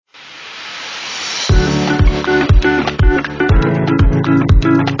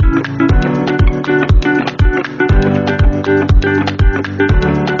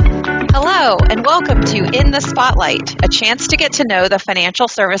In the Spotlight, a chance to get to know the Financial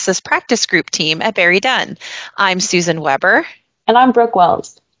Services Practice Group team at Barry Dunn. I'm Susan Weber, And I'm Brooke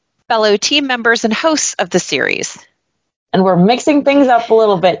Wells, fellow team members and hosts of the series. And we're mixing things up a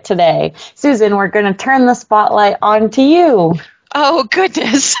little bit today. Susan, we're going to turn the spotlight on to you. Oh,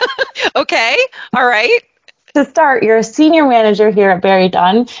 goodness. Okay. All right. To start, you're a senior manager here at Barry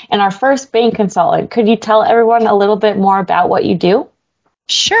Dunn and our first bank consultant. Could you tell everyone a little bit more about what you do?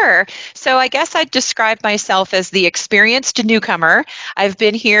 Sure. So I guess I'd describe myself as the experienced newcomer. I've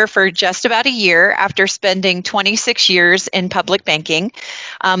been here for just about a year after spending 26 years in public banking.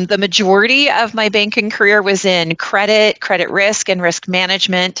 The majority of my banking career was in credit risk, and risk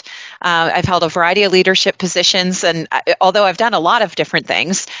management. I've held a variety of leadership positions, and although I've done a lot of different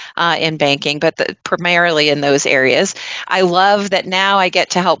things in banking, but primarily in those areas, I love that now I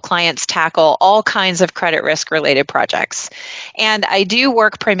get to help clients tackle all kinds of credit risk related projects. And I do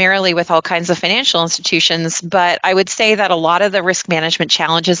work primarily with all kinds of financial institutions, but I would say that a lot of the risk management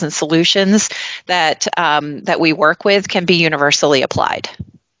challenges and solutions that we work with can be universally applied.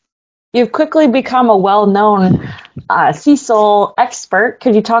 You've quickly become a well-known CECL expert.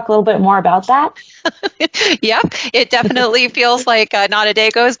 Could you talk a little bit more about that? Yep, it definitely feels like not a day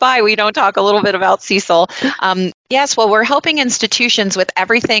goes by we don't talk a little bit about CECL. Yes, well, we're helping institutions with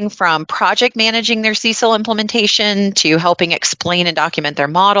everything from project managing their CECL implementation to helping explain and document their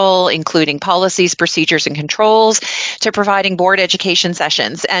model, including policies, procedures, and controls, to providing board education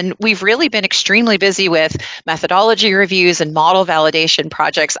sessions. And we've really been extremely busy with methodology reviews and model validation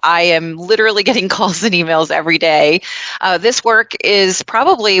projects. I am literally getting calls and emails every day. This work is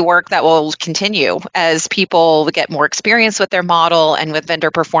probably work that will continue as people get more experience with their model and with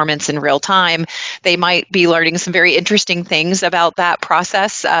vendor performance in real time. They might be learning some very interesting things about that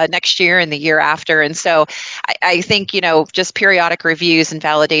process next year and the year after. And so I think, just periodic reviews and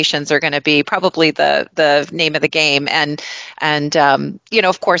validations are going to be probably the name of the game. And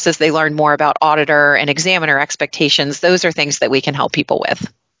of course, as they learn more about auditor and examiner expectations, those are things that we can help people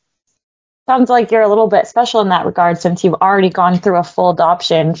with. Sounds like you're a little bit special in that regard since you've already gone through a full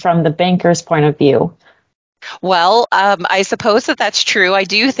adoption from the banker's point of view. Well, I suppose that's true. I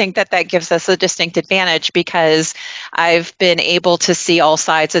do think that gives us a distinct advantage because I've been able to see all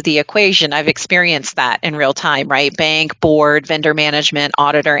sides of the equation. I've experienced that in real time, right? Bank, board, vendor management,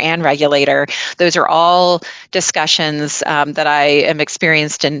 auditor, and regulator. Those are all discussions that I am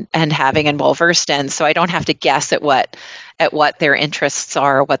experienced in and having and well versed in. So I don't have to guess at what their interests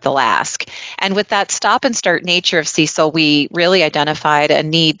are, what they'll ask. And with that stop and start nature of CECL, we really identified a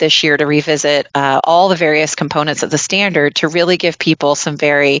need this year to revisit all the various components of the standard to really give people some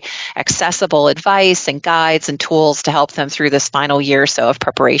very accessible advice and guides and tools to help them through this final year or so of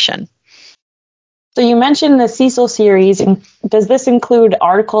preparation. So you mentioned the CECL series. Does this include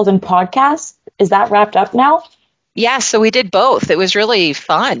articles and podcasts? Is that wrapped up now? Yeah, so we did both. It was really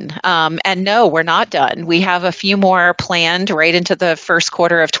fun. And no, we're not done. We have a few more planned right into the first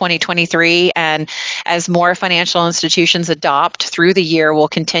quarter of 2023. And as more financial institutions adopt through the year, we'll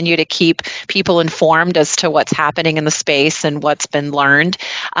continue to keep people informed as to what's happening in the space and what's been learned.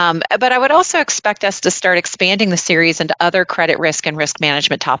 But I would also expect us to start expanding the series into other credit risk and risk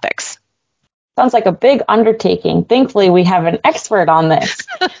management topics. Sounds like a big undertaking. Thankfully, we have an expert on this.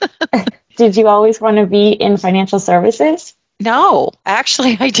 Did you always want to be in financial services? No,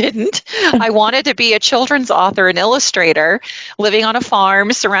 actually, I didn't. I wanted to be a children's author and illustrator, living on a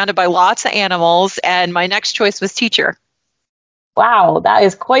farm, surrounded by lots of animals, and my next choice was teacher. Wow, that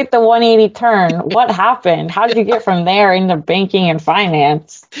is quite the 180 turn. What happened? How did you get from there into banking and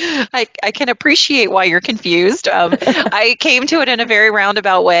finance? I can appreciate why you're confused. I came to it in a very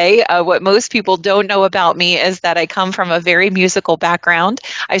roundabout way. What most people don't know about me is that I come from a very musical background.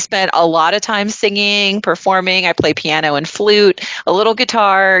 I spent a lot of time singing, performing. I play piano and flute, a little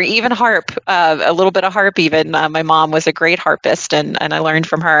guitar, even harp, a little bit of harp even. My mom was a great harpist, and I learned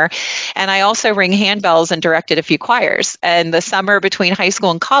from her. And I also ring handbells and directed a few choirs. And the summer between high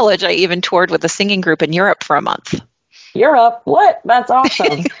school and college, I even toured with a singing group in Europe for a month. Europe? What? That's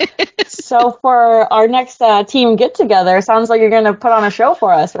awesome. So for our next team get together, sounds like you're going to put on a show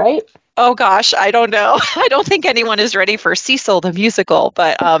for us, right? Oh gosh, I don't know. I don't think anyone is ready for CECL the musical,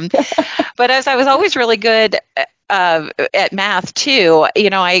 but as I was always really good at math too,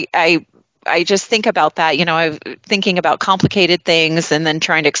 I I just think about that. I'm thinking about complicated things and then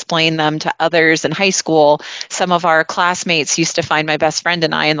trying to explain them to others in high school. Some of our classmates used to find my best friend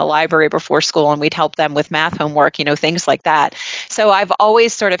and I in the library before school, and we'd help them with math homework, things like that. So I've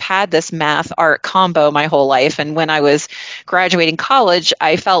always sort of had this math art combo my whole life. And when I was graduating college,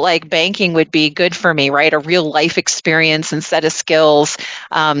 I felt like banking would be good for me, right? A real life experience and set of skills,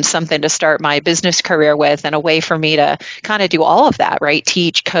 something to start my business career with, and a way for me to kind of do all of that, right?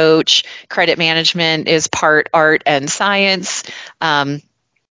 Teach, coach, credit management is part art and science.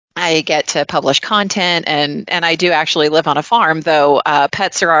 I get to publish content, and I do actually live on a farm, though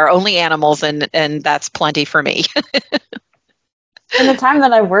pets are our only animals, and that's plenty for me. In the time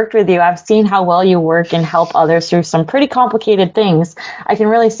that I've worked with you, I've seen how well you work and help others through some pretty complicated things. I can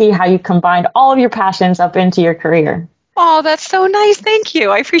really see how you combined all of your passions up into your career. Oh, that's so nice. Thank you.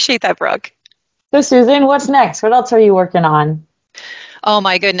 I appreciate that, Brooke. So, Susan, what's next? What else are you working on? Oh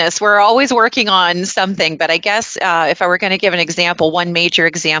my goodness, we're always working on something. But I guess if I were going to give an example, one major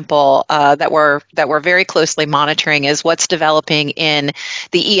example that we're very closely monitoring is what's developing in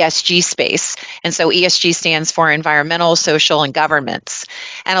the ESG space. And so ESG stands for environmental, social, and governance.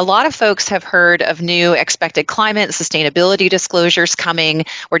 And a lot of folks have heard of new expected climate and sustainability disclosures coming.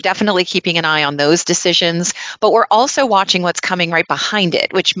 We're definitely keeping an eye on those decisions, but we're also watching what's coming right behind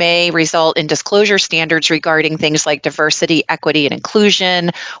it, which may result in disclosure standards regarding things like diversity, equity, and inclusion,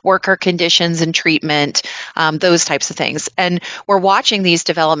 worker conditions and treatment, those types of things. And we're watching these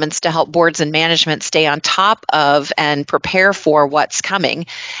developments to help boards and management stay on top of and prepare for what's coming,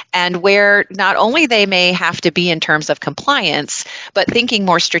 and where not only they may have to be in terms of compliance, but thinking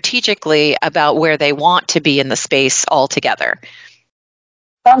more strategically about where they want to be in the space altogether.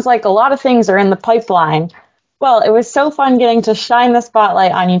 Sounds like a lot of things are in the pipeline. Well, it was so fun getting to shine the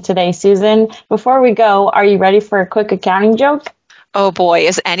spotlight on you today, Susan. Before we go, are you ready for a quick accounting joke? Oh boy,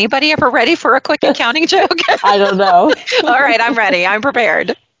 is anybody ever ready for a quick accounting joke? I don't know. All right, I'm ready. I'm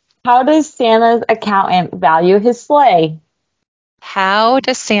prepared. How does Santa's accountant value his sleigh? How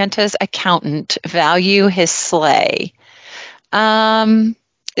does Santa's accountant value his sleigh?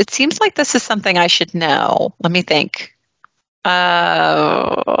 It seems like this is something I should know. Let me think.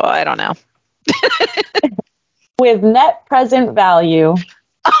 I don't know. With net present value.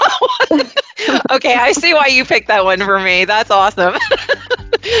 Okay, I see why you picked that one for me. That's awesome.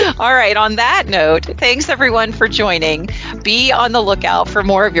 All right, on that note, thanks everyone for joining. Be on the lookout for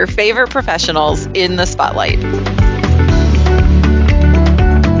more of your favorite professionals in the spotlight.